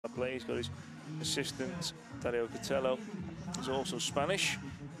play. He's got his assistant, Dario Catello. He's also Spanish.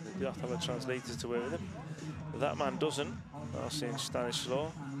 You have to have a translator to work with him. But that man doesn't. Marcin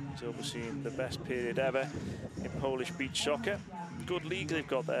Stanislaw. He's overseeing the best period ever in Polish beach soccer. Good league they've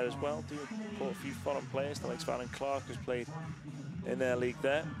got there as well. Do import a few foreign players. The likes of Alan Clark has played in their league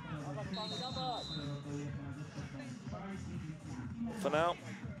there. For now,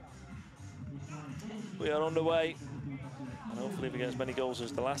 we are underway. And hopefully if we get as many goals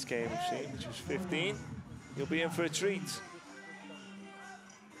as the last game we've seen, which was 15, you'll be in for a treat.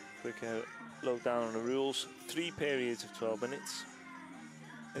 Quick load down on the rules. 3 periods of 12 minutes.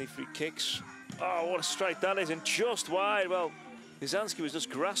 Any free kicks? Oh, what a strike that is, and just wide. Well, Gazanski was just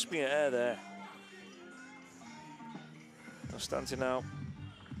grasping at air there. Constantin now.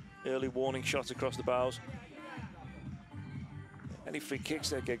 Early warning shot across the bows. Any free kicks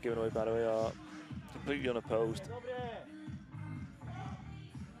that get given away, by the way, are completely unopposed.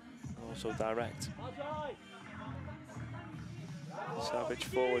 Also direct. Savage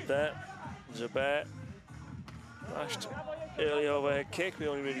forward there. Zubair flashed early overhead kick. We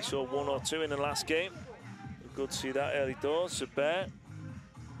only really saw 1 or 2 in the last game. Good to see that early doors. Zubair.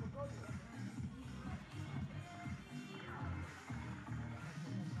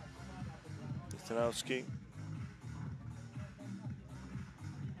 Stanowski.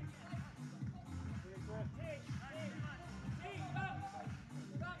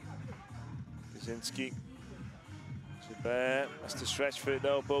 Kaczynski. Zubair has to stretch for it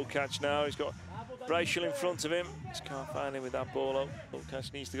though. Bokac now. He's got Breichel in front of him. Just can't find him with that ball up.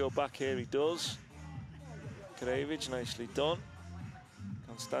 Bokac needs to go back here. He does. Krevich, nicely done.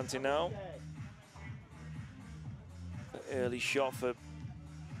 Constantin now. An early shot for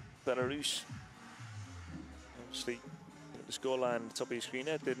Belarus. Obviously, the scoreline at the top of your screen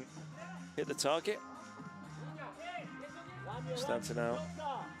there didn't hit the target. Constantin now.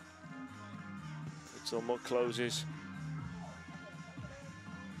 It's almost closes.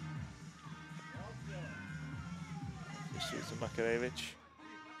 Shoots to Makarevich.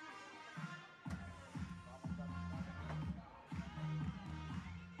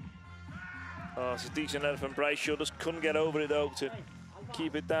 Oh, it's a decent header from Breichel. Just couldn't get over it though to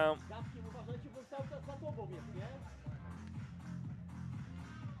keep it down.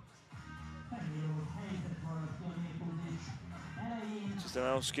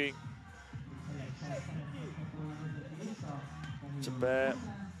 Stanowski. Zubair.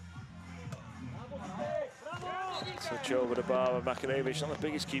 Touch over the bar with Makarevich. Not the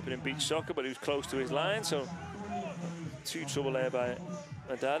biggest keeper in beach soccer, but he was close to his line, so 2 trouble there by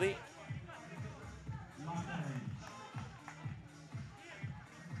Madadi.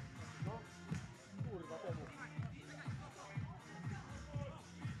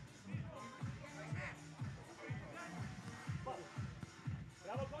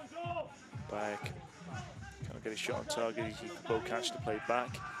 Back. Can't get a shot on target. Easy for Bokac to play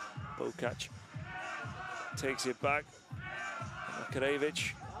back. Bokac takes it back.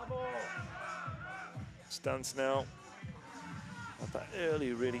 Makarevich stands now. Not that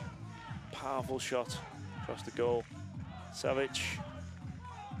early, really powerful shot across the goal. Savage.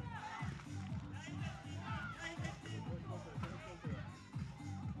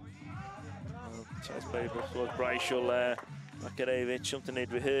 Tries to play towards Breichel there. Makarevich, something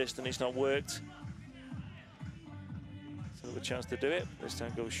he'd rehearsed and it's not worked. Still have a chance to do it. This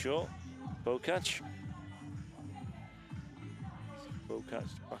time goes short. Bokac. Bokac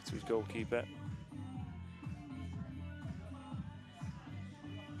back to his goalkeeper.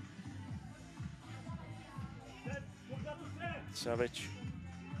 Savage.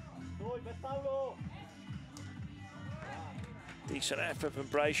 Decent effort from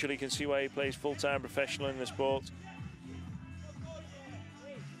Breichel. You can see why he plays full-time professional in the sport.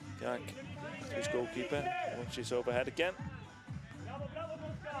 Gak to his goalkeeper. Watch this overhead again.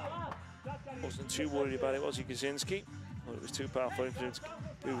 Wasn't too worried about it, was he, Kaczynski? Well, it was too powerful for him to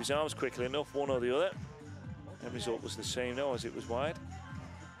move his arms quickly enough, one or the other. The result was the same though, as it was wide.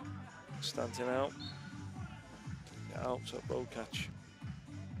 Stanton out. Out, so Bokac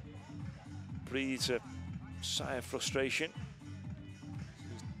breathes a sigh of frustration.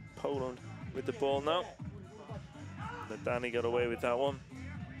 Poland with the ball now. But Danny got away with that one.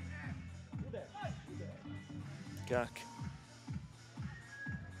 Gak.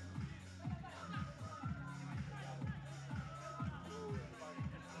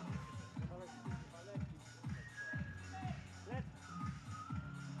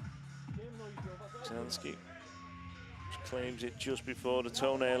 Zansky claims it just before the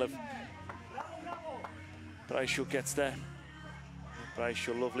toenail of Breichel gets there.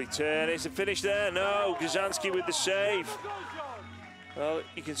 Breichel, lovely turn. Is it finished there? No, Gazanski with the save. Well,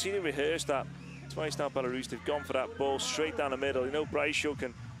 you can see they rehearsed that. Twice now, Belarus, they've gone for that ball straight down the middle. You know Brayshaw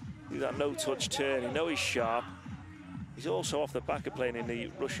can do that no-touch turn. You know he's sharp. He's also off the back of playing in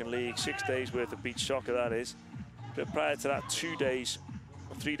the Russian league. 6 days worth of beach soccer, that is. But prior to that, 2 days,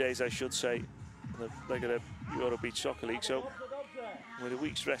 or 3 days, I should say, in the regular Euro Beach Soccer League. So with a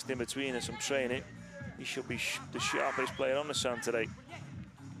week's rest in between and some training, he should be the sharpest player on the sand today.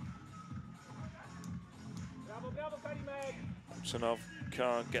 Samsonov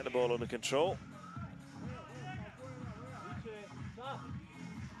can't get the ball under control.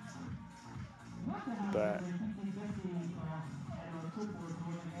 But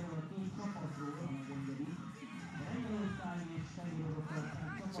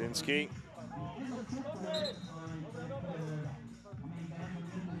Zinski.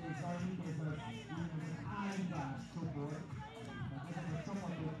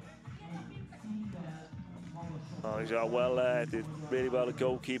 Oh, he's out well there. Did really well, the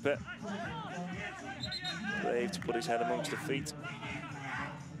goalkeeper. Brave to put his head amongst the feet.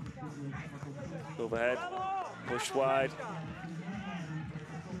 Overhead, pushed wide.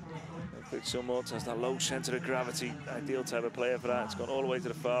 Somewhat has that low centre of gravity. Ideal type of player for that. It's gone all the way to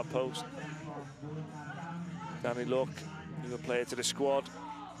the far post. Danny Luck, new player to the squad.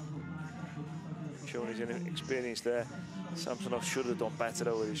 Showing his experience there. Samsonov should have done better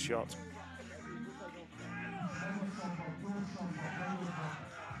though with his shot.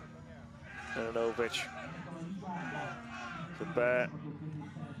 Milanovic. To Bear.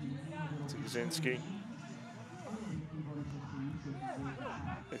 To Kaczynski.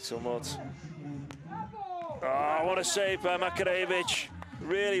 It's somewhat. Oh, what a save by Makarevich.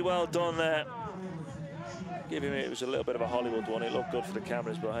 Really well done there. Give him it was a little bit of a Hollywood one. It looked good for the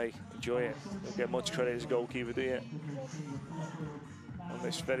cameras, but hey, enjoy it. Don't get much credit as a goalkeeper, do you? On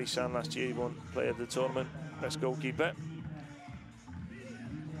this very sand last year, he won player of the tournament, best goalkeeper.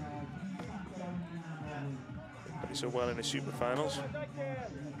 Played so well in the super finals.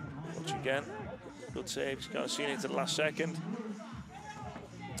 Watch again. Good save. He's kind of seen it to the last second.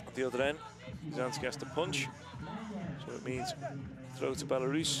 At the other end, Kaczynski has to punch. So it means throw to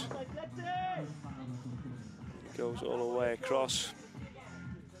Belarus. It goes all the way across.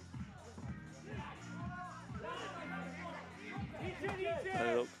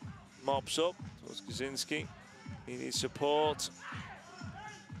 And look, mops up towards Kaczynski. He needs support.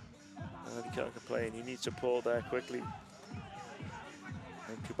 And he can't complain. He needs support there quickly.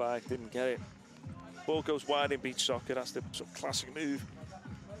 And Kubak didn't get it. Ball goes wide in beach soccer. That's the sort of classic move.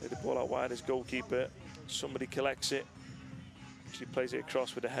 They the ball out wide as goalkeeper. Somebody collects it. Actually plays it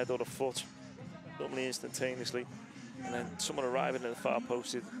across with the head or the foot, normally instantaneously. And then someone arriving at the far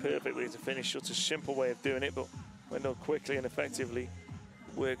post is the perfect way to finish. Such a simple way of doing it, but when done quickly and effectively,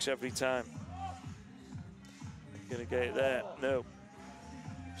 it works every time. Gonna get it there? No.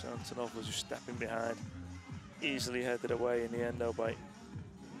 Samsonov was just stepping behind. Easily headed away in the end though by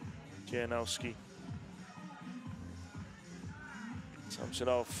Janowski.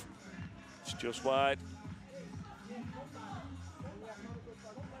 Samsonov, it's just wide.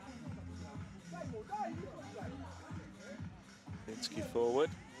 Kaczynski forward,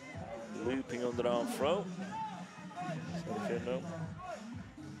 looping underarm throw.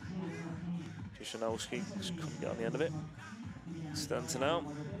 Janowski just couldn't get on the end of it. Stanton out.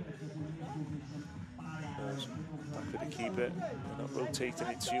 Happy to keep it. They're not rotating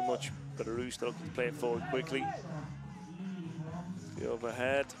it too much. Belarus still looking to play it forward quickly. The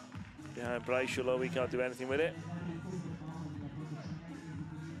overhead behind Brayshaw, we can't do anything with it.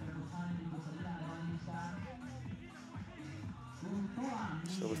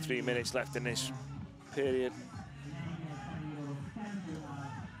 Still with 3 minutes left in this period.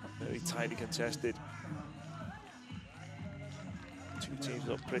 Very tightly contested. Two teams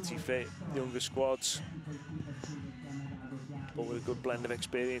look pretty fit, younger squads, but with a good blend of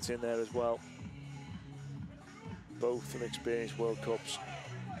experience in there as well. Both from experienced World Cups.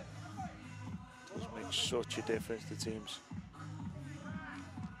 Does make such a difference to teams.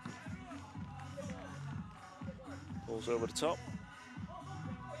 Balls over the top.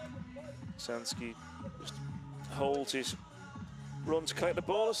 Kaczynski just holds his run to collect the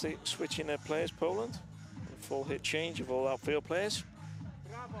ball as they switch in their players, Poland. A full hit change of all outfield players.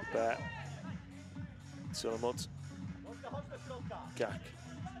 But Solomot. Gak.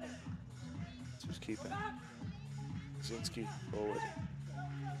 Just keep it. Kaczynski forward.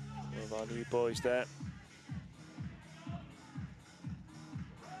 One of our new boys there.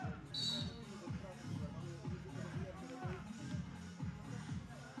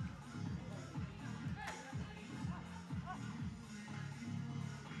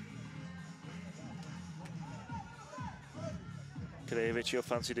 Krajevich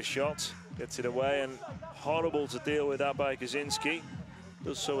fancied a shot, gets it away, and horrible to deal with that by Kaczynski.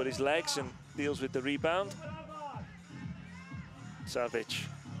 Does so with his legs and deals with the rebound. Savic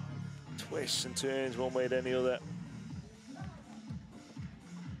twists and turns one way then the other.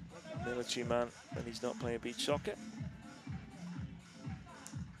 Military man, and he's not playing beach soccer.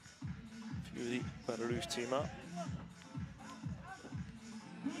 A few of the Belarus team up.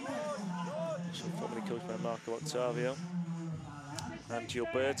 So formerly coached by Marco Octavio. And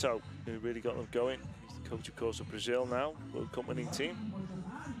Gilberto, who really got them going. He's the coach, of course, of Brazil now, World Cup winning team.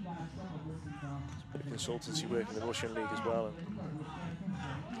 He's a bit of consultancy work in the Russian league as well. And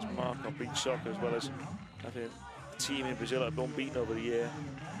his mark on beach soccer, as well as having a team in Brazil that have unbeaten over the year.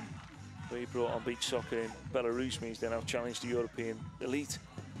 Where he brought on beach soccer in Belarus means they now challenge the European elite.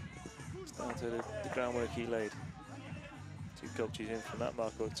 Started the groundwork he laid. Two coaches in from that,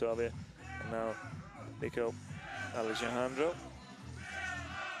 Marco Octavio, and now Nico Alejandro.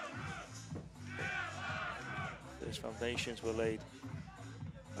 Those foundations were laid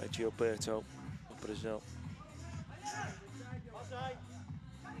by Gilberto of Brazil.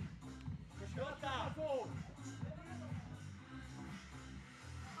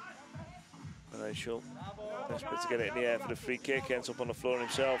 Rachel, desperate to get it in the air for the free kick, ends up on the floor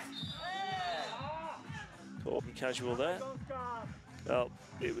himself. Caught up and casual there. Well,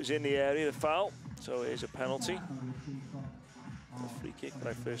 it was in the area, the foul, so it is a penalty. The free kick that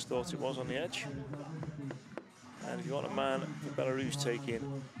I first thought it was on the edge. And if you want a man for Belarus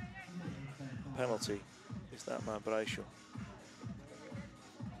taking a penalty, it's that man, Rachel.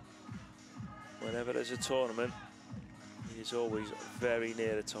 Whenever there's a tournament, he is always very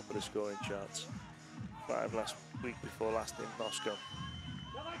near the top of the scoring charts. 5 last week before last in Moscow.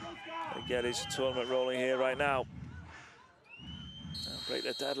 Again, it's a tournament rolling here right now. And break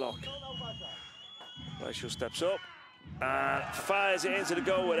the deadlock. Rachel steps up and fires it into the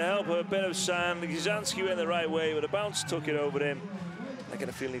goal with the help of a bit of sand. Kaczynski went the right way, but a bounce took it over him. I get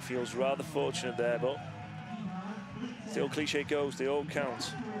a feeling he feels rather fortunate there, but still cliche goes, they all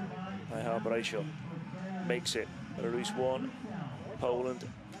count. Rachel makes it. Belarus 1, Poland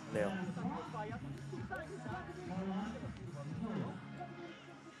 0.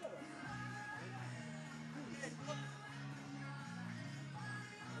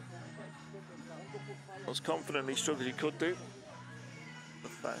 As confidently struck as he could do. The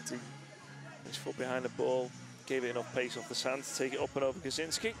fact he his foot behind the ball gave it enough pace off the sand to take it up and over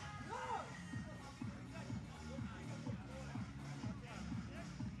Kaczynski.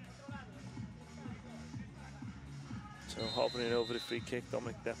 So hovering over the free kick,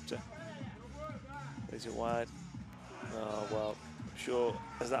 Dominic Depta plays it wide. Oh well, I'm sure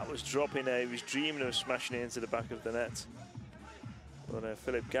as that was dropping there, he was dreaming of smashing it into the back of the net. But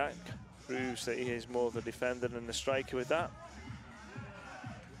Philip Gak proves that he is more of a defender than a striker with that.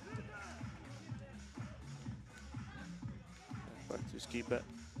 Back to his keeper.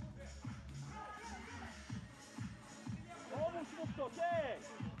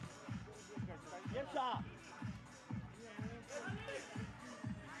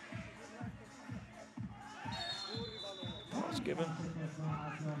 That's given.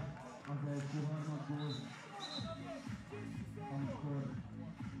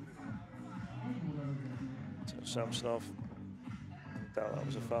 So Samsonov, doubt that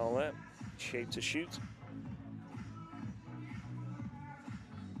was a foul there. Shape to shoot.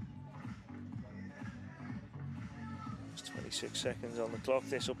 It's 26 seconds on the clock.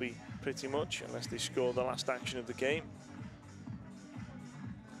 This will be pretty much, unless they score the last action of the game.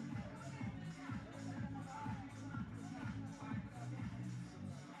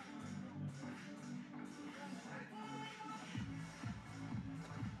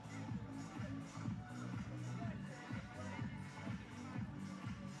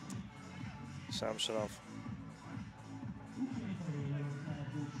 Samsonov,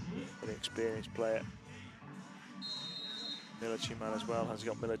 an experienced player. Military man as well, has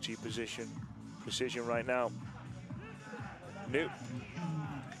got military precision right now. Nope.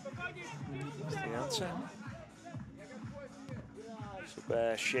 That's the answer.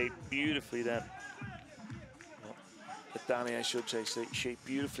 So shaped beautifully then. But Danny, I should say, shaped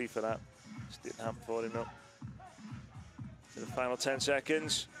beautifully for that. Just didn't happen for him, no. To the final 10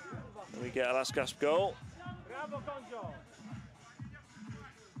 seconds. And we get a last gasp goal.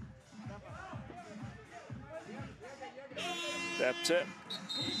 Depta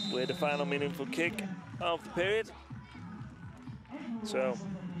with the final meaningful kick of the period. So,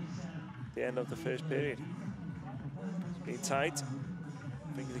 the end of the first period. It's been tight.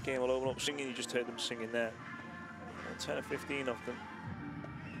 I think the game will open up singing. You just heard them singing there. 10 or 15 of them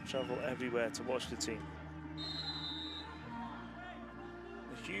travel everywhere to watch the team.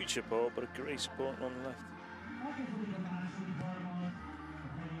 huge support, but a great support on the left.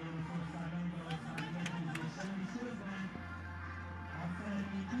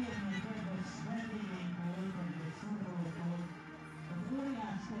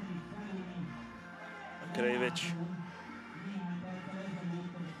 Makarevich.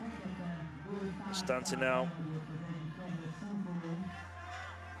 Stanton now.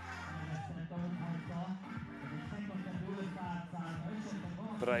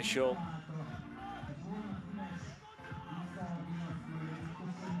 Brayshaw.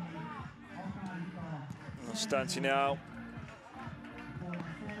 Stanton now.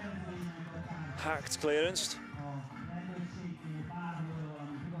 Hacked clearance.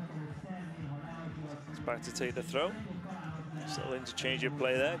 It's back to take the throw. Little interchange of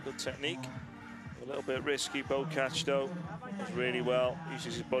play there, good technique. A little bit risky, bow catch though. Does really well,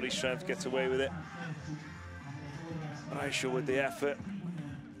 uses his body strength, gets away with it. Brayshaw with the effort.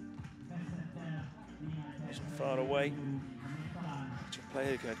 Wasn't far away. Such a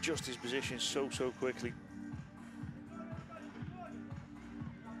player who can adjust his position so quickly.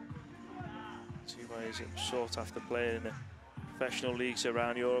 See why he's sought after playing in the professional leagues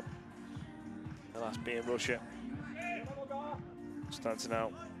around Europe. The last being Russia. Stanton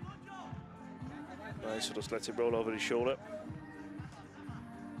out. Nice, so just lets it roll over his shoulder.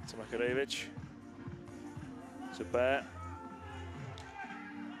 To Makarevich. To Bear.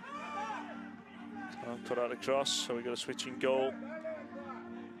 Can't cut out across, so we've got a switching goal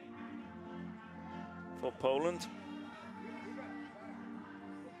for Poland.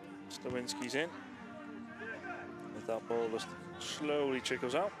 Slowinski's in. As that ball just slowly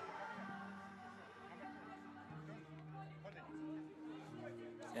trickles out.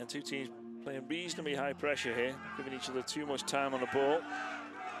 And two teams playing reasonably high pressure here, giving each other too much time on the ball.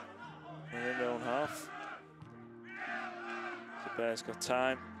 And in their own half. The Bears got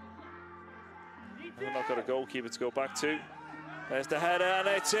time. And they've not got a goalkeeper to go back to. There's the header and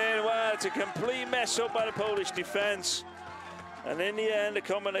it's in. Well, it's a complete mess up by the Polish defence. And in the end, a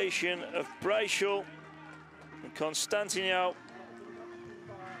combination of Brayshaw and Konstantinou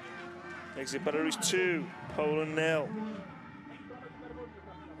makes it Belarus 2, Poland 0.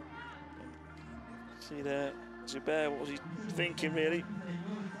 See there, Zubair, what was he thinking really?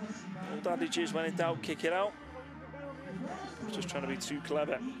 Old adages, when in doubt, kick it out. He was just trying to be too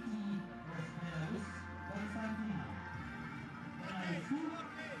clever.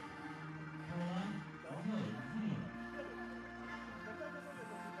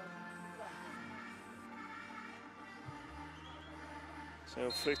 So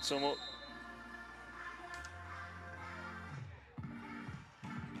Fritz up.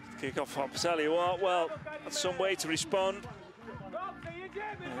 Kick off for Paselli. Well, that's some way to respond.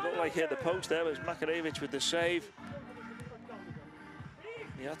 It looked like he hit the post there, but it's Makarevich with the save.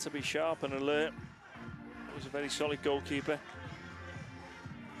 He had to be sharp and alert. He was a very solid goalkeeper.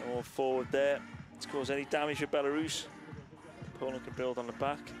 No one forward there to cause any damage for Belarus. Poland can build on the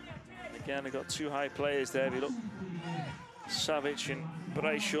back. Again, they've got two high players there. If you look, Savic and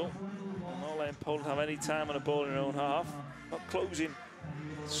Brayshaw. Not letting Poland have any time on the ball in their own half. Not closing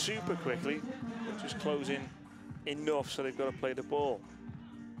super quickly, but just closing enough so they've got to play the ball.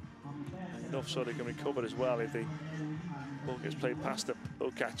 Enough so they can recover as well if the ball gets played past them.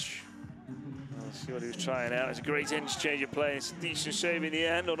 Low catch. Let's see what he was trying out. It's a great interchange of play. It's a decent save in the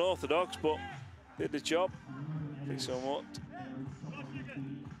end, unorthodox, but did the job. Thanks so much.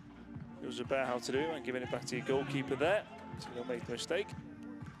 It was about how to do and giving it back to your goalkeeper there. So you don't make the mistake.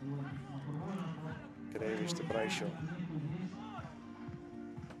 Makarevich to Brayshaw.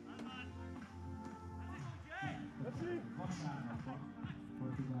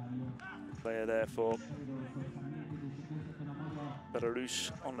 Player there for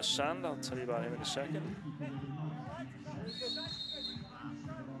Belarus on the sand. I'll tell you about him in a second.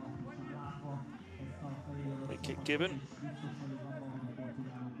 Big kick given.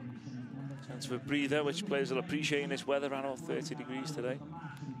 Chance for a breather, which players will appreciate in this weather. Around 30 degrees today.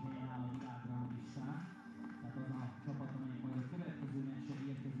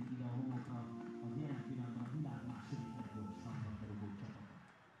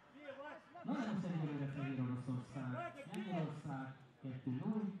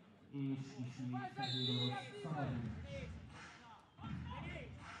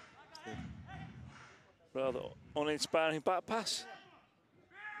 Rather uninspiring back pass.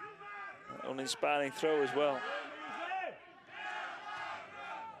 Uninspiring throw as well.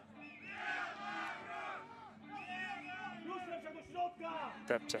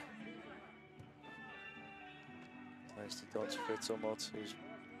 Depta. Nicely done to Fitzomot, who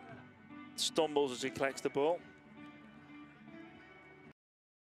stumbles as he collects the ball.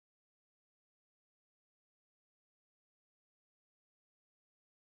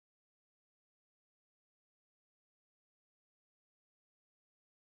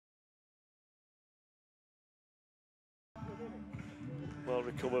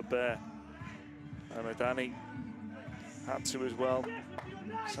 well recovered there. And Madani had to as well.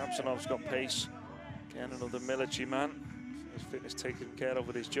 Samsonov's got pace. Again, another military man. His fitness taken care of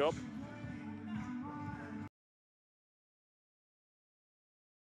with his job.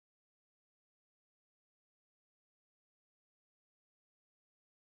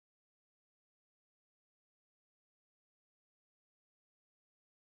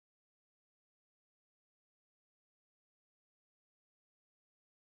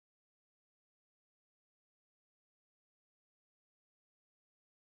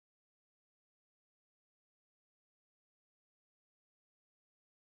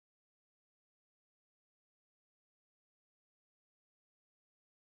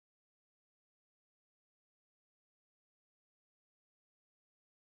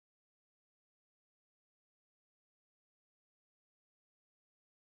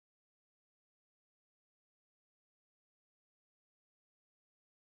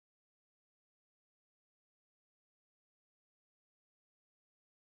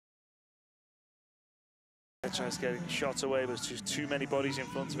 Tries to get shots away, but it's just too many bodies in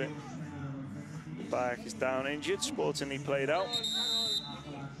front of him. Bayak is down injured, sportingly played out.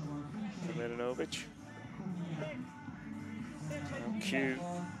 Milanovic. Q,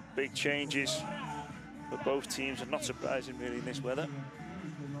 big changes for both teams, and not surprising really in this weather.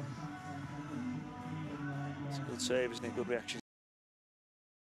 It's a good save, isn't it? Good reaction.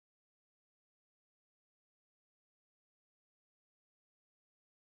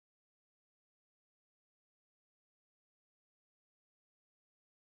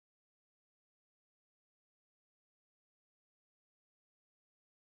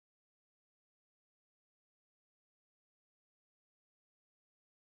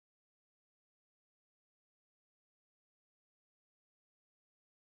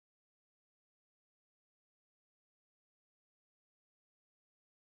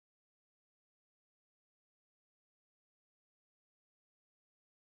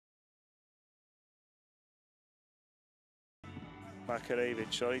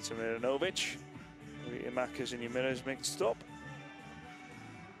 Makarevic, sorry, to Milanovic. Your Makas and your mirrors mixed up.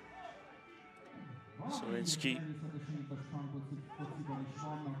 Solinsky.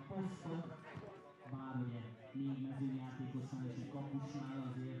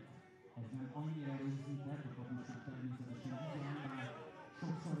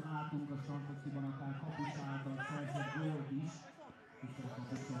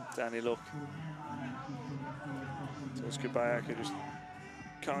 Danny, look. So it's goodbye. I just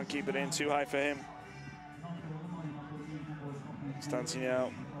can't keep it in too high for him. Stancing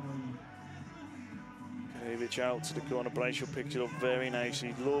out. Karevic out to the corner. Brayshaw picked it up very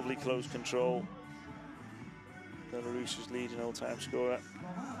nicely. Lovely close control. Belarus is leading all-time scorer.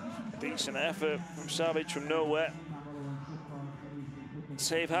 Decent effort from Savic from nowhere.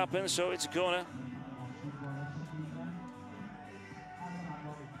 Save happens, so it's a corner.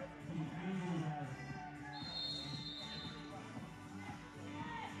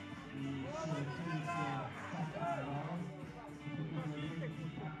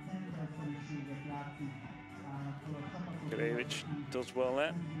 Karevic does well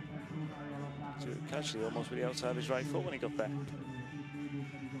there. Actually almost with the outside of his right foot when he got there.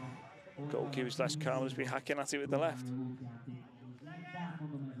 Goalkeeper's less calm, has been hacking at it with the left.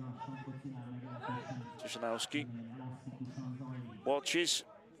 Jashanowski watches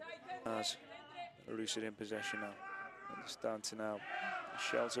as Belarus are in possession now. It's down to now.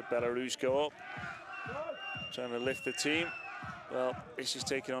 Shouts of Belarus go up, trying to lift the team. Well, this is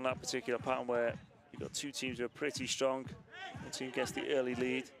taking on that particular pattern where you've got two teams who are pretty strong. One team gets the early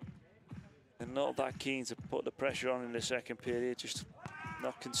lead. They're not that keen to put the pressure on in the second period, just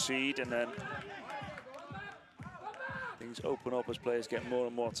not concede, and then things open up as players get more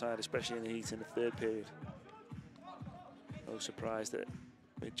and more tired, especially in the heat in the third period. No surprise that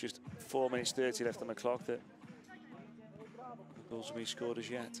with just 4 minutes 30 left on the clock that the goals will be scored as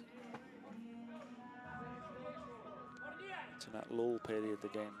yet. It's in that lull period of the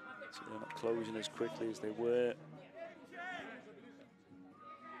game, so they're not closing as quickly as they were.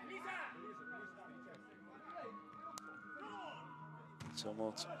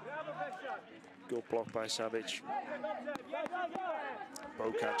 Somewhat good block by Savic.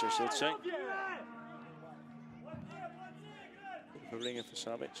 Bow catch, I should say. A ringer for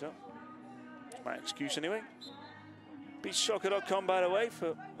Savic, so it's my excuse anyway. BeachSoccer.com, by the way,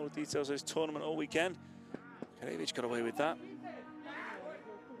 for all the details of this tournament all weekend. Karevic got away with that.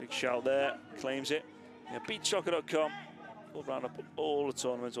 Big shout there, claims it. Yeah, BeachSoccer.com. We'll round up all the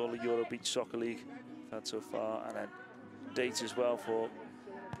tournaments, all the Euro Beach Soccer League we've had so far, and then dates as well for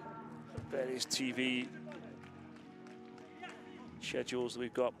various TV schedules that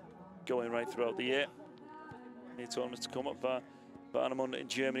we've got going right throughout the year. Any tournaments to come up. Warnemünde in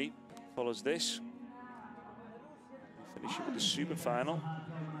Germany follows this. We finish it with the super final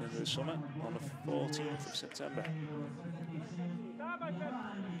in the summer on the 14th of September.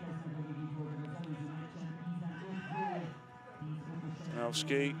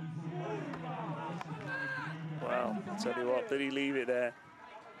 Tanowski. Well, I'll tell you what, did he leave it there?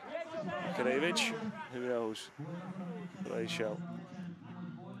 Karevich, who knows? But I shall.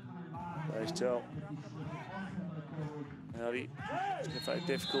 Nice tell. It's going to find it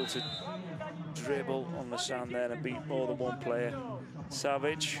difficult to dribble on the sand there and beat more than one player.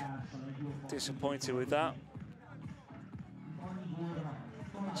 Savage, disappointed with that.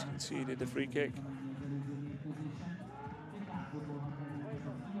 He's conceded the free kick.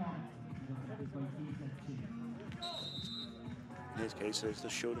 In his case, it's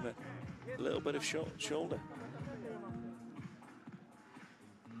just showed him a little bit of shoulder.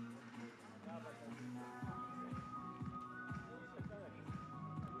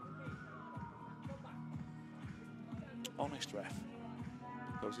 Honest ref.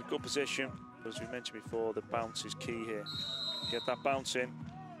 Goes in good position, but as we mentioned before, the bounce is key here. Get that bounce in.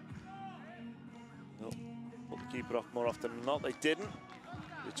 They'll put the keeper off more often than not. They didn't.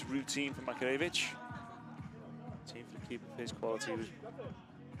 It's routine for Makarevich. Team for the keeper of his quality. He was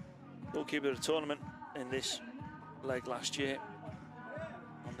goalkeeper of the tournament in this leg last year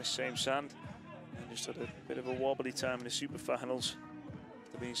on this same sand. And just had a bit of a wobbly time in the super finals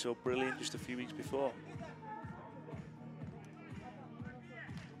after being so brilliant just a few weeks before.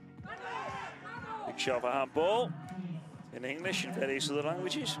 Big shot for handball in English and various other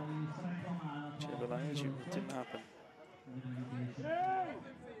languages. Whichever language, it didn't happen.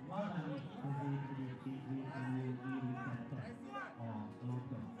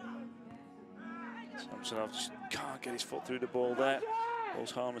 Samsonov just can't get his foot through the ball there.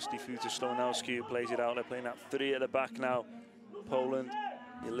 Ball's harmlessly through to Stojanowski, who plays it out. They're playing that 3 at the back now. Poland,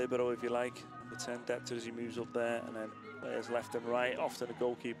 your libero if you like. The 10 depth as he moves up there, and then players left and right. Often the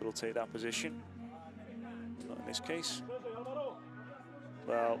goalkeeper will take that position. Not in this case.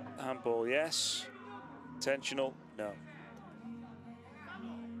 Well, handball, yes. Intentional, no.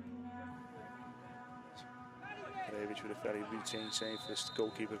 Karevich with a very routine save for this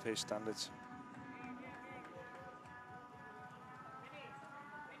goalkeeper of his standards.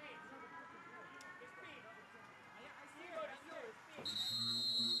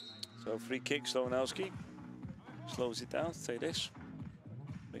 So free kick, Stojanowski slows it down to take this.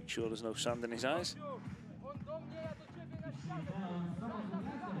 Make sure there's no sand in his eyes.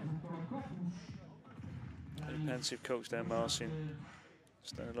 Very pensive coach there, Marcin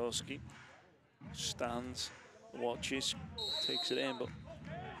Stojanowski. Stands, watches, takes it in, but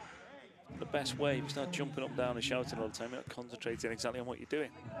the best way, he's not jumping up and down and shouting all the time, you're not concentrating exactly on what you're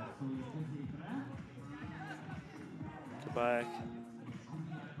doing. Kabak.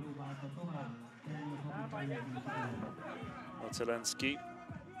 Zelensky,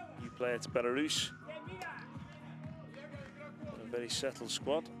 new player to Belarus. A very settled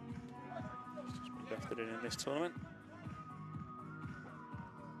squad. Just been drafted in this tournament.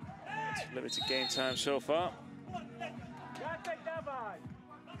 It's limited game time so far.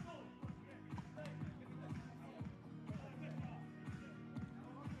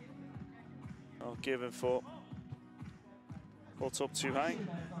 I'll give him for puts up too high.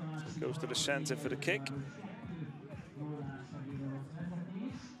 So goes to the centre for the kick.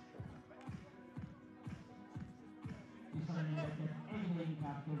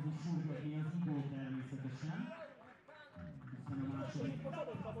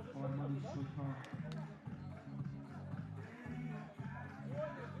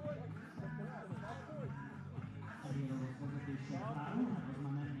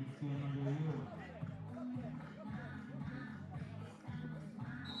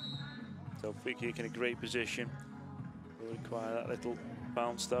 So free kick in a great position. Will require that little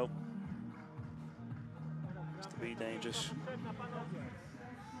bounce though. Just to be dangerous.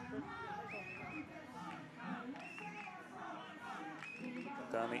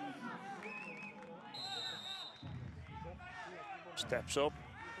 Danny steps up,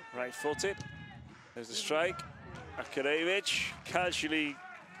 right-footed. There's the strike. Akarevich casually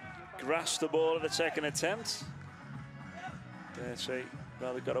grasped the ball at the second attempt. Dare say,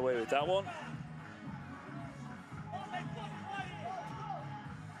 rather got away with that one.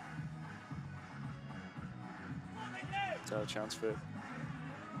 So a chance for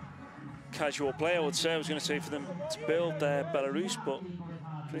casual play, I would say. I was going to say for them to build their Belarus, but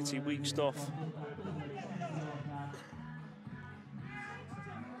pretty weak stuff.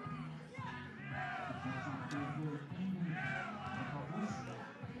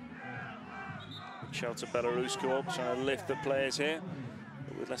 shout to Belarus go up, trying to lift the players here.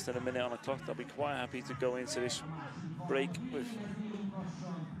 But with less than a minute on the clock, they'll be quite happy to go into this break with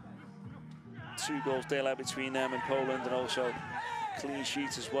 2 goals daylight between them and Poland, and also clean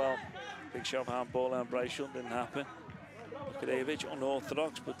sheets as well. Big shot for handball and Bryshul, didn't happen. Bukarevic,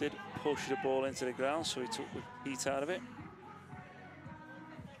 unorthodox, but did push the ball into the ground, so he took the heat out of it.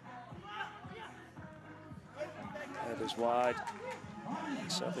 Headers wide,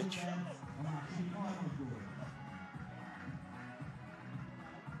 Savage.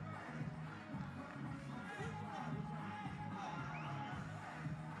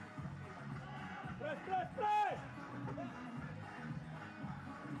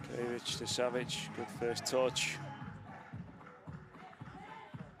 Bukarevic to Savage, good first touch.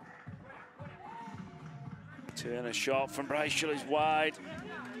 Turn a shot from Bryshul is wide.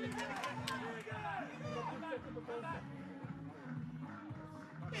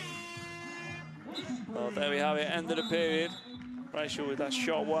 Well, there we have it, end of the period. Bryshul with that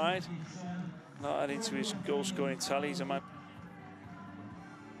shot wide. Not adding to his goal scoring tallies.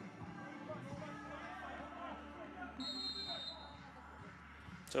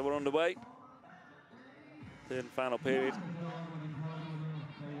 So we're underway. Third and final period.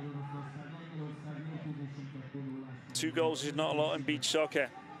 2 goals is not a lot in beach soccer.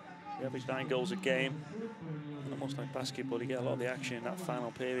 You average 9 goals a game. And almost like basketball, you get a lot of the action in that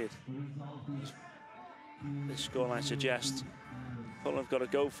final period. This scoreline suggests Poland have got to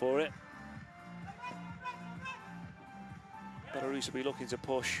go for it. Belarus will be looking to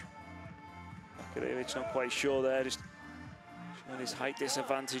push. Bukarevic not quite sure there, just showing his height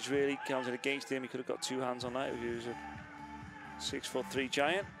disadvantage really counted against him. He could have got 2 hands on that if he was a 6'3"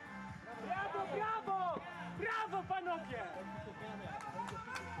 giant.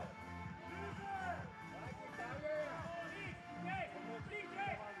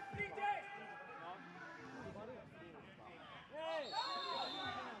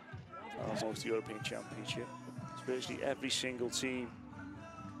 Almost the European Championship. It's virtually every single team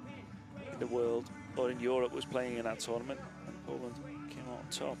in the world or in Europe was playing in that tournament, and Poland came out on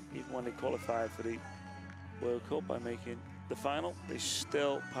top. Even when they qualified for the World Cup by making the final, they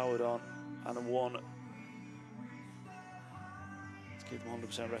still powered on and won. Let's give them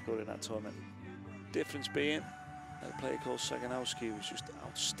 100% record in that tournament. Difference being a player called Saganowski was just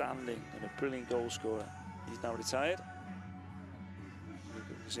outstanding and a brilliant goal scorer. He's now retired.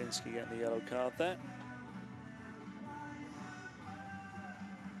 Kaczynski getting the yellow card there.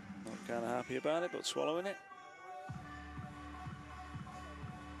 Not kind of happy about it, but swallowing it.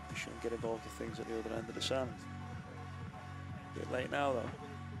 He shouldn't get involved in things at the other end of the sand. A bit late now, though.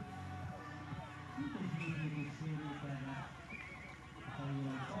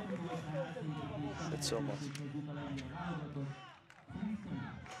 It's somewhat.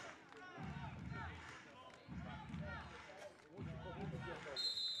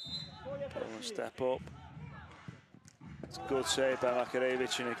 Step up. It's a good save by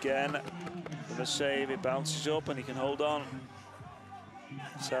Bukarevic, and again, with a save, it bounces up and he can hold on.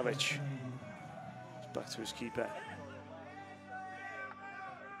 Savage. It's back to his keeper.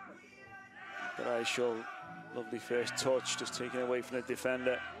 Bryshul, lovely first touch, just taken away from the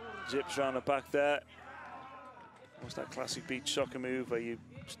defender. Zips around the back there. Almost that classic beach soccer move where you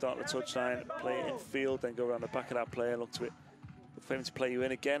start the touchline, play it in field, then go around the back of that player, look to it. For him to play you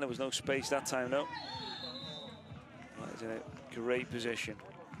in again, there was no space that time, though. He's in a great position.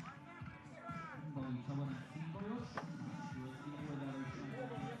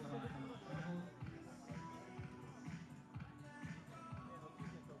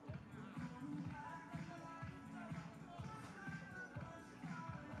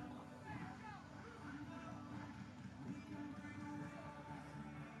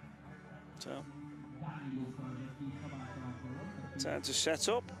 So, time to set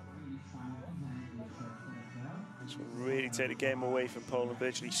up. This will really take the game away from Poland,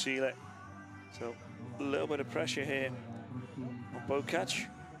 virtually seal it. So, a little bit of pressure here on Bokac.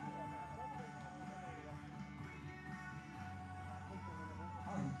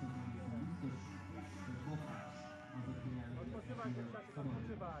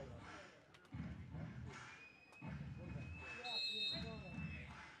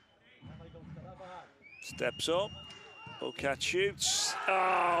 Steps up. Bokac shoots.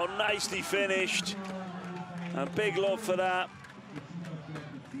 Oh, nicely finished. And big love for that.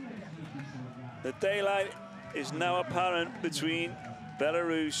 The daylight is now apparent between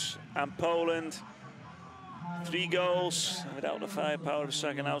Belarus and Poland. 3 goals, and without the firepower of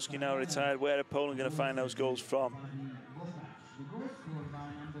Saganowski now retired, where are Poland going to find those goals from?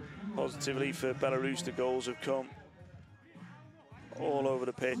 Positively for Belarus, the goals have come all over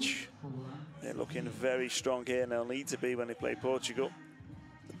the pitch. They're looking very strong here, and they'll need to be when they play Portugal.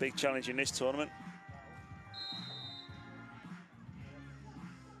 The big challenge in this tournament.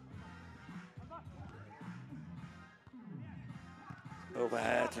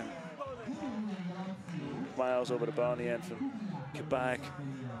 Overhead and miles over the bar in the end from Kabak.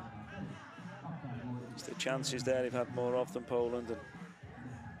 It's the chances there they've had more of than Poland, and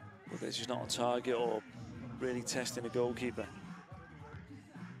but they're just not on target or really testing the goalkeeper.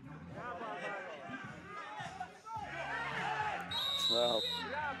 Well,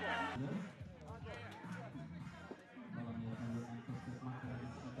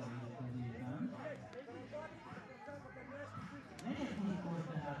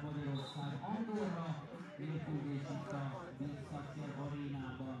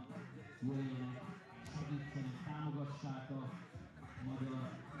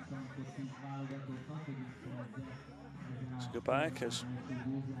 it's a good back, because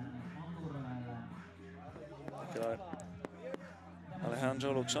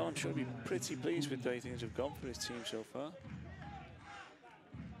Alejandro looks on. I'm sure he'll be pretty pleased with the way things have gone for his team so far.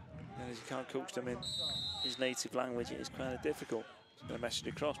 And as he can't coach them in his native language, it is kind of difficult to get a message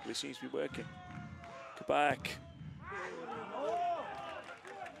across, but it seems to be working. Kabak.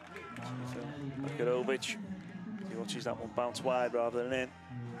 Makarovic. He watches that one bounce wide rather than in.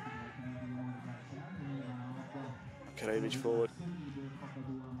 Makarovic forward.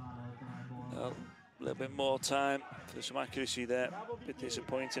 Well, a little bit more time for some accuracy there. A bit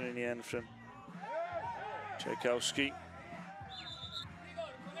disappointing in the end from Tchaikovsky.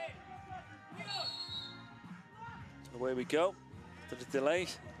 Away we go for the delay.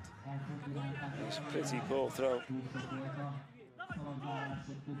 It's a pretty poor throw.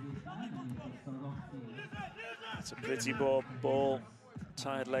 It's a pretty poor ball.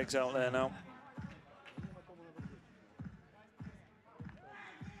 Tired legs out there now.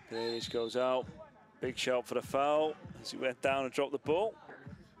 Page goes out. Big shout for the foul as he went down and dropped the ball.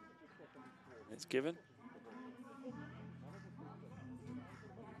 It's given.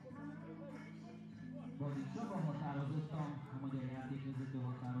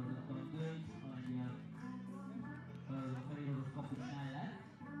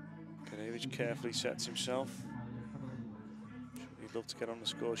 Karevic carefully sets himself. He'd love to get on the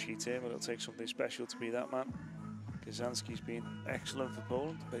score sheet here, but it'll take something special to be that man. Kazanski's been excellent for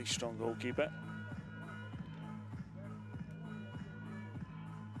Poland, very strong goalkeeper.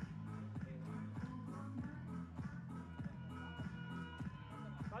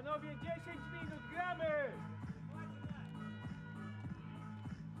 Panowie, 10 minut, gramy!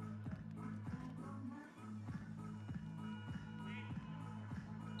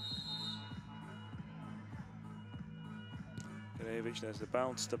 Karevic, there's the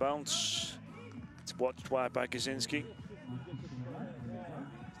bounce. It's watched wide by Kaczynski.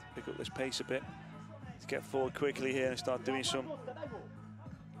 Pick up this pace a bit. To get forward quickly here and start doing some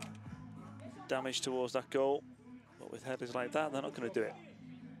damage towards that goal. But with headers like that, they're not going to do it.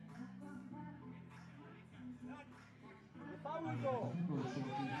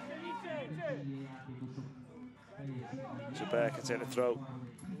 Zubair can take the throw.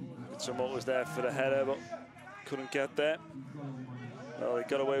 Somewhat was there for the header, but couldn't get there. Well, they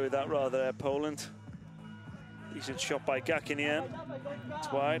got away with that rather there, Poland. Decent shot by Gak in the end.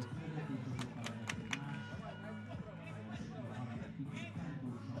 It's wide.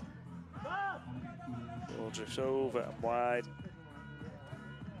 Ball drifts over and wide.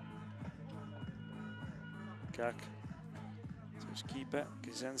 Gak to his keeper,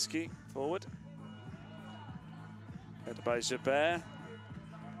 Kaczynski, forward. Headed by Zubair.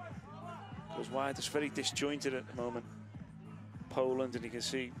 Goes wide, it's very disjointed at the moment. Poland, and you can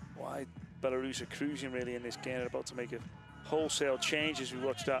see why Belarus are cruising really in this game. They're about to make a wholesale change as we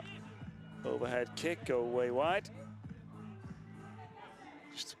watch that overhead kick go way wide.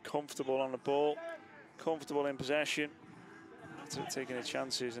 Just comfortable on the ball, comfortable in possession, better at taking the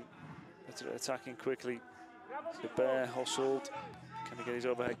chances and better at attacking quickly. Zubair hustled. Can he get his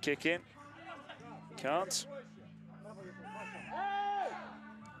overhead kick in? Can't.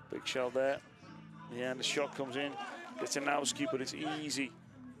 Big shell there. In the end, the shot comes in. Litanowski, but it's easy.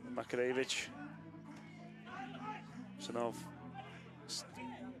 Makarevic. Sanov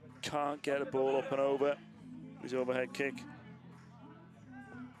can't get the ball up and over. His overhead kick.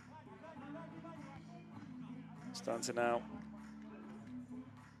 Stanton out.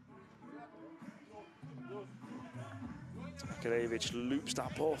 Makarevic loops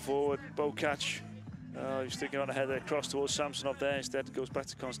that ball forward. Bokac. Oh, he's sticking on the header across towards Samsonov there. Instead, goes back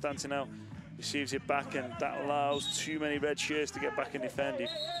to Konstantinov. Receives it back, and that allows too many red shirts to get back and defend. If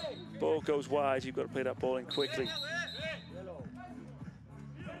ball goes wide, you've got to play that ball in quickly.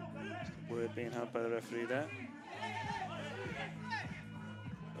 Word being held by the referee there.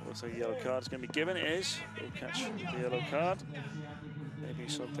 It looks like a yellow card is going to be given. It is. He'll catch the yellow card. Maybe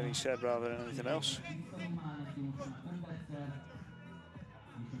something he said rather than anything else.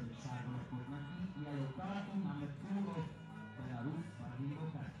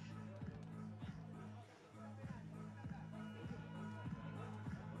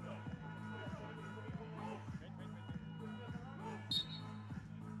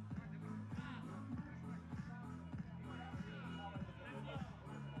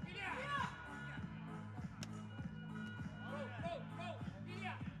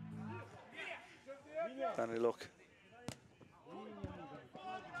 Danny, look. Just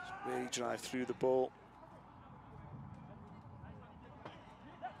really drive through the ball.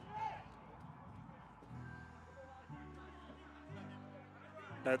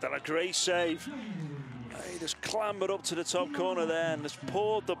 Done a great save. He just clambered up to the top corner there and just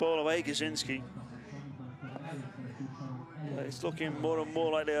poured the ball away, Gazinski. It's looking more and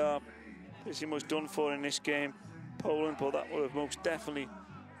more like they are pretty much done for in this game, Poland, but that would have most definitely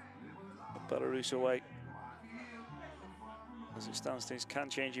put Belarus away. As it stands, things can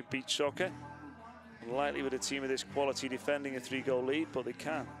change in beach soccer. Unlikely with a team of this quality defending a 3-goal lead, but they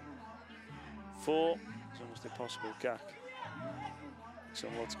can. 4, it's almost impossible. Gak.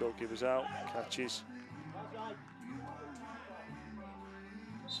 Some lots goalkeepers out, catches.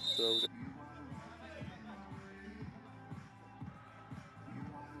 Throws it.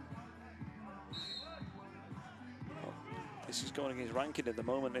 Well, this is going against ranking at the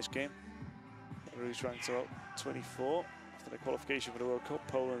moment, this game. Belarus ranked about 24 after the qualification for the World Cup.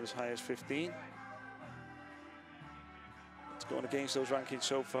 Poland as high as 15. It's going against those rankings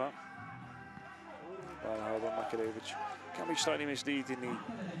so far. Hold on, Makarevic. Can be slightly misleading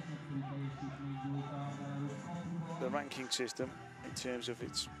the ranking system in terms of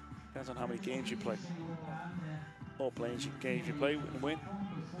it depends on how many games you play. More games you play and win,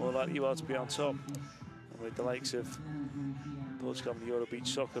 more likely you are to be on top. And with the likes of Portugal and the Euro Beach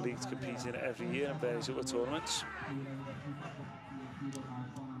Soccer League competing every year and various other tournaments,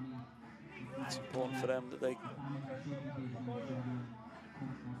 it's important for them that they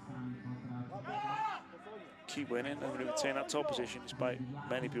keep winning and retain that top position, despite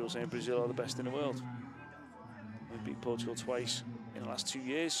many people saying Brazil are the best in the world. We beat Portugal twice in the last 2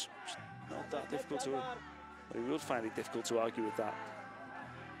 years. It's not that difficult to, well, we would find it difficult to argue with that.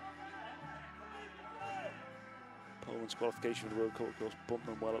 Poland's qualification for the World Cup, of course, bumped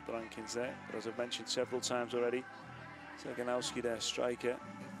them well up the rankings there. But as I've mentioned several times already, Saganowski, their striker,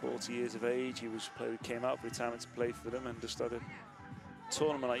 40 years of age, he came out of retirement to play for them and just started a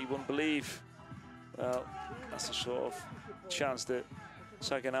tournament like you wouldn't believe. Well, that's the sort of chance that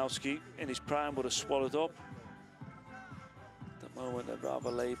Saganowski in his prime would have swallowed up. At the moment, they've rather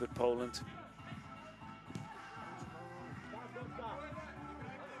laboured Poland.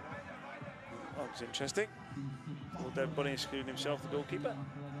 That was interesting. Pulled everybody, including himself, the goalkeeper.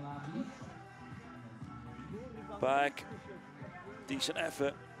 Back. Decent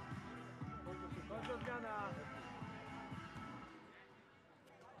effort.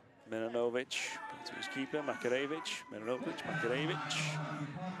 Milanovic to his keeper, Makarevic. Milanovic, Makarevic.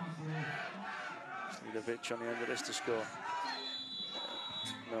 Slidovic on the end of this to score.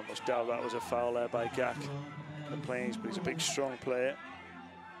 No much doubt that was a foul there by Gak. The planes, but he's a big, strong player.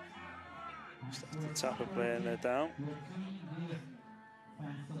 Just have to tap a player and they're down.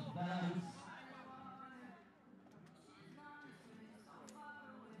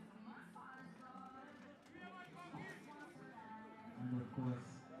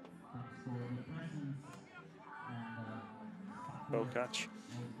 Well catch.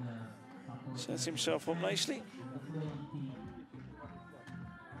 Sets himself up nicely.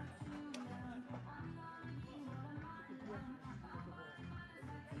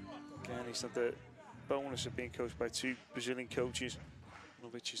 Again, he's had the bonus of being coached by 2 Brazilian coaches, one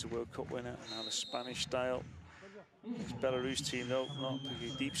of which is a World Cup winner, and now the Spanish style. This Belarus team, though, not a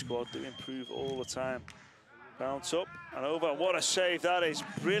deep squad, do improve all the time. Bounce up and over. What a save that is.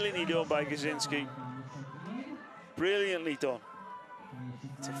 Brilliantly done by Gazinski. Brilliantly done.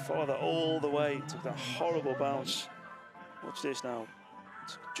 To follow that all the way. Took that horrible bounce. Watch this now.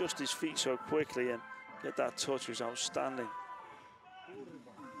 Just his feet so quickly and get that touch was outstanding.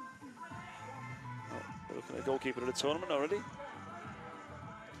 Oh, we're looking at the goalkeeper of the tournament already.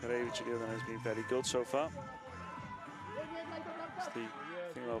 Karevic has been very good so far. It's the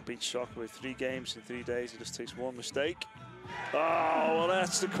thing about beach soccer with 3 games in 3 days. It just takes 1 mistake. Oh, well,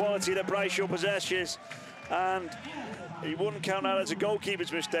 that's the quality that Bryce Shaw possesses. And you wouldn't count that as a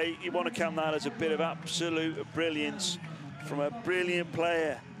goalkeeper's mistake. You want to count that as a bit of absolute brilliance from a brilliant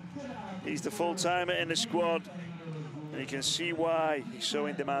player. He's the full-timer in the squad, and you can see why he's so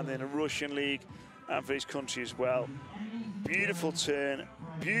in demand in the Russian league and for his country as well. Beautiful turn,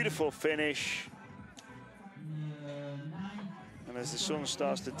 beautiful finish. And as the sun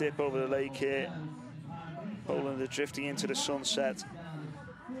starts to dip over the lake here, Poland are drifting into the sunset.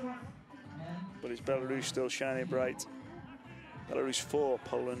 But it's Belarus still shining bright. Belarus 4,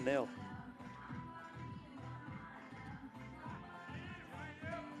 Poland 0.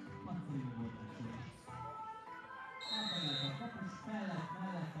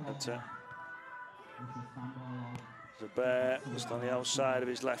 The bear just on the outside of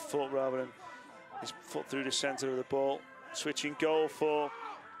his left foot rather than his foot through the centre of the ball. Switching goal for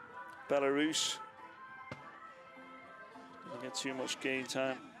Belarus. Doesn't get too much game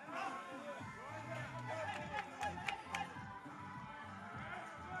time.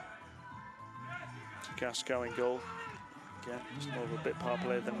 Gascow in goal. Again, just more of a bit power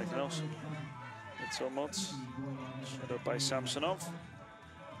play than anything else. It's almost shut up by Samsonov.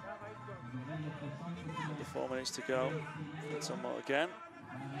 4 minutes to go. It's almost again.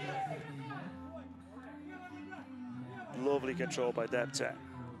 Lovely control by Depte.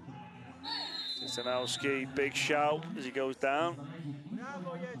 Titanowski, big shout as he goes down.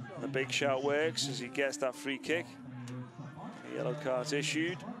 The big shout works as he gets that free kick. The yellow card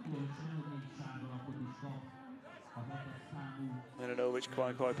issued. Milanovic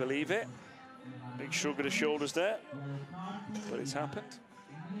can't quite believe it. Big shrug of the shoulders there, but it's happened.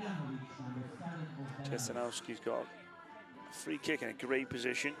 Titanowski's got a free kick in a great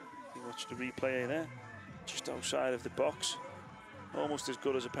position. You watch the replay there, just outside of the box. Almost as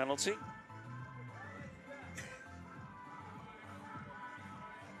good as a penalty.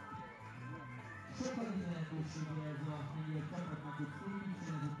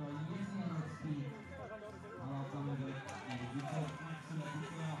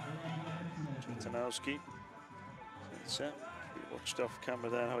 Titanowski. We watched off camera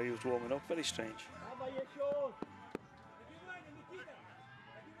there how he was warming up. Very strange.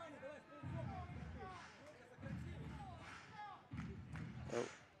 Oh,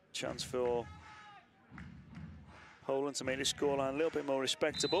 chance for Poland to make the scoreline a little bit more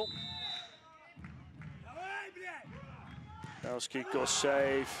respectable. Titanowski, good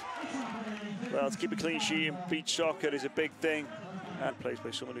save. Well, to keep a clean sheet in beach soccer is a big thing. And plays by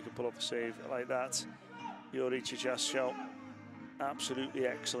someone who can pull off a save like that. Yuri Chijashko, absolutely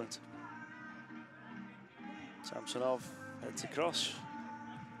excellent. Samsonov heads across.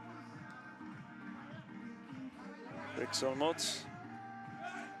 Rick Solmot.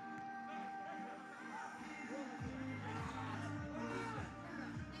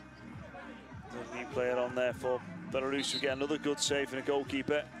 The new player on there for Belarus. We get another good save from the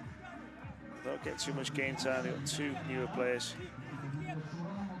goalkeeper. Don't get too much game time. They've got two newer players.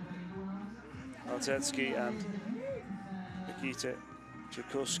 Altetsky and Nikita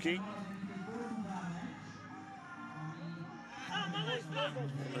Tchaikovsky.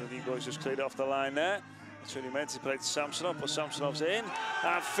 One of the boys just cleared off the line there. That's really meant to play to Samsonov, but Samsonov's in.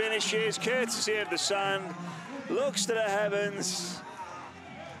 And finishes, courtesy of the sand. Looks to the heavens.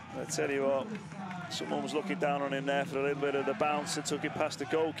 I tell you what, someone was looking down on him there for a little bit of the bounce and took it past the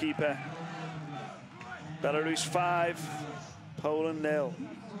goalkeeper. Belarus 5, Poland 0.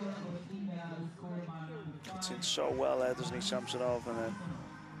 Cuts in so well there, doesn't he, Samsonov? And then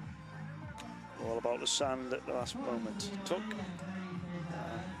all about the sand at the last moment. Took,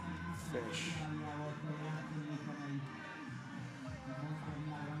 finish.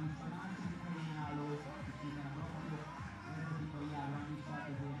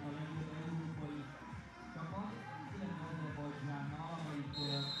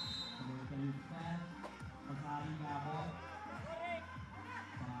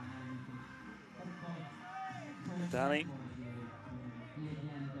 Danny.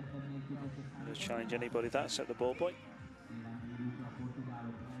 Just challenge anybody that, set the ball point.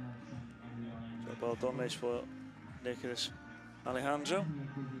 So well done this for Nicholas Alejandro.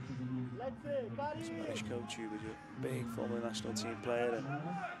 Spanish coach, who was a big former national team player, and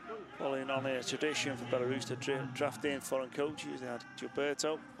following on a tradition for Belarus to draft in foreign coaches. They had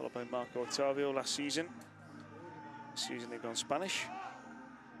Gilberto, followed by Marco Octavio last season. This season they've gone Spanish.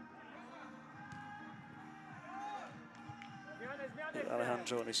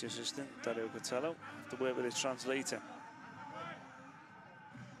 Alejandro and his assistant, Dario Catello, have to work with his translator.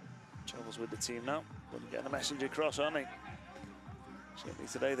 Travels with the team now, but getting the message across, aren't they? Certainly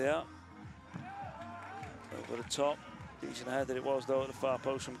today they are. Over the top, decent header it was though at the far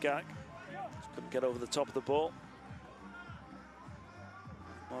post from Gak. Just couldn't get over the top of the ball.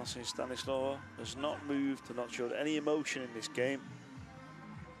 Marcin Stanislaw has not moved and not showed any emotion in this game.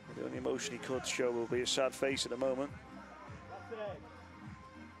 The only emotion he could show will be a sad face at the moment.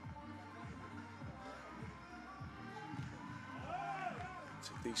 It's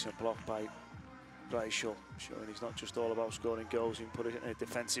a decent block by Brayshaw, showing he's not just all about scoring goals, he can put it in a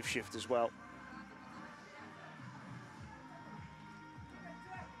defensive shift as well.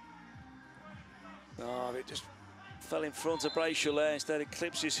 Oh, it just fell in front of Brayshaw there. Instead, it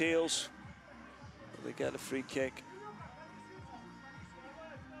clips his heels. They get a free kick.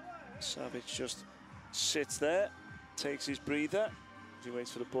 Savage just sits there, takes his breather as he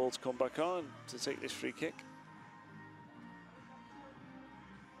waits for the ball to come back on to take this free kick.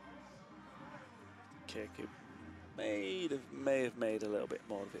 Kick, it may have made a little bit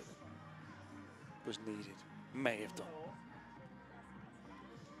more of it than was needed. May have done.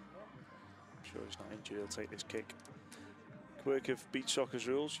 I'm sure he's not injured, he'll take this kick. Quirk of beach soccer's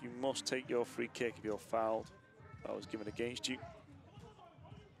rules, you must take your free kick if you're fouled. That was given against you.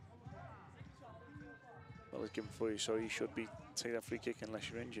 Well, it's given for you, so you should be taking that free kick unless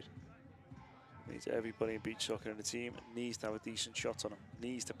you're injured. It means everybody in beach soccer in the team needs to have a decent shot on them,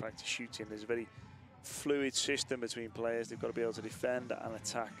 needs to practice shooting. There's a very fluid system between players. They've got to be able to defend and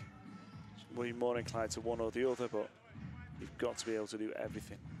attack. We're more inclined to one or the other, but you've got to be able to do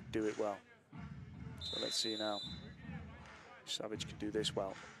everything, do it well. So let's see now. Savage can do this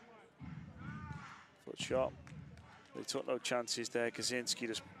well. Foot shot. They took no chances there. Kaczynski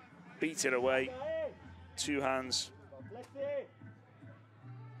just beat it away. Two hands.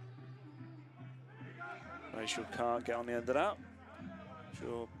 Brayshaw can't get on the end of that.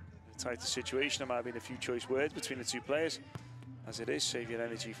 Sure, in a tighter situation, there might have been a few choice words between the two players. As it is, save your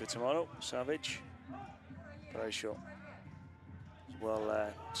energy for tomorrow. Savage. Brayshaw.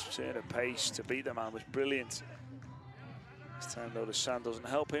 Well, setting a pace to beat the man was brilliant. This time, though, the sand doesn't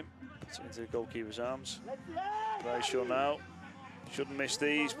help him. Puts it into the goalkeeper's arms. Brayshaw now. Shouldn't miss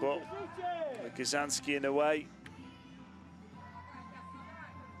these, but Kaczynski in the way.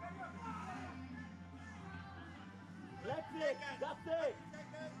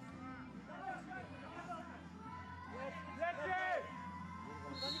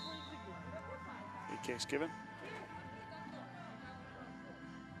 Free kick's given.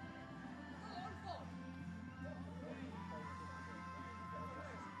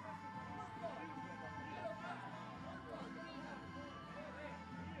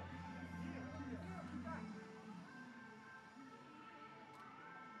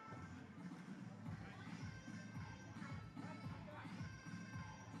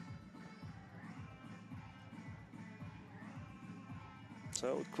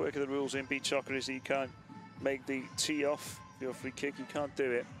 So the quirk of the rules in beach soccer is that you can't make the tee off for your free kick. You can't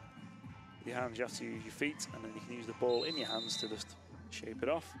do it with your hands. You have to use your feet, and then you can use the ball in your hands to just shape it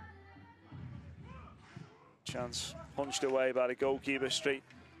off. Chance punched away by the goalkeeper, straight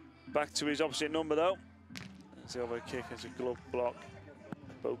back to his opposite number though. There's the over kick as a glove block.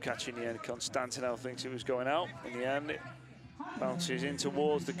 Both catching the end. Constantino thinks it was going out. In the end, it bounces in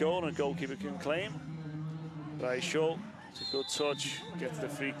towards the goal, and the goalkeeper can claim. Brayshaw. It's a good touch, gets the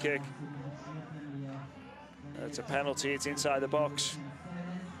free kick. It's a penalty, it's inside the box.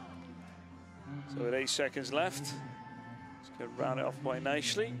 So with 8 seconds left, it's going to round it off quite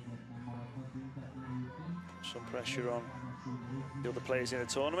nicely. Some pressure on the other players in the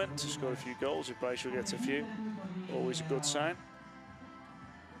tournament to score a few goals. If Brayshaw gets a few, always a good sign.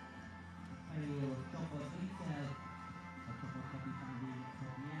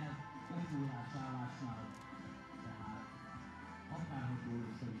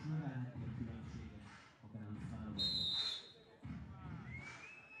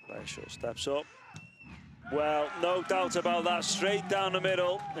 Brayshaw steps up. Well, no doubt about that. Straight down the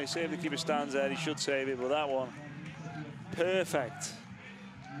middle. They say if the keeper stands there, he should save it, but that one, perfect.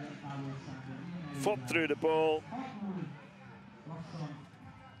 Foot through the ball.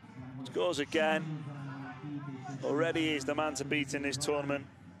 Scores again. Already he's the man to beat in this tournament.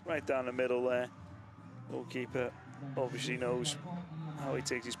 Right down the middle there. Goalkeeper obviously knows how he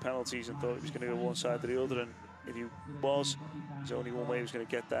takes his penalties and thought he was going to go one side or the other, and if he was, there's only one way he was going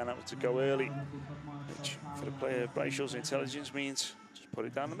to get there, and that was to go early, which for the player Brayshaw's intelligence means just put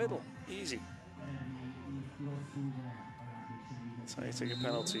it down the middle. Easy. That's how you take a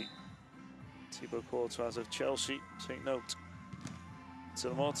penalty. Thibaut Courtois of Chelsea, take note.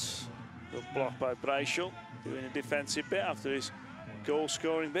 Zermot, good block by Brayshaw, doing a defensive bit after his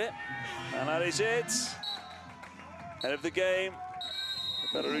goal-scoring bit, and that is it. End of the game.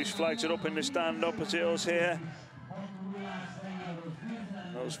 Belarus flags it up in the stand opposite us here.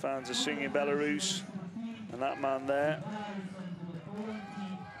 Those fans are singing Belarus, and that man there,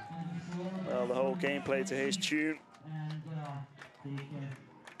 well, the whole game played to his tune.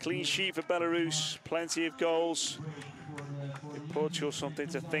 Clean sheet for Belarus, plenty of goals. Give Portugal something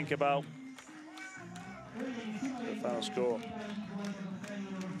to think about. The final score,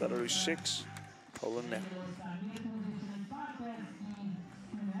 Belarus 6, Poland 0.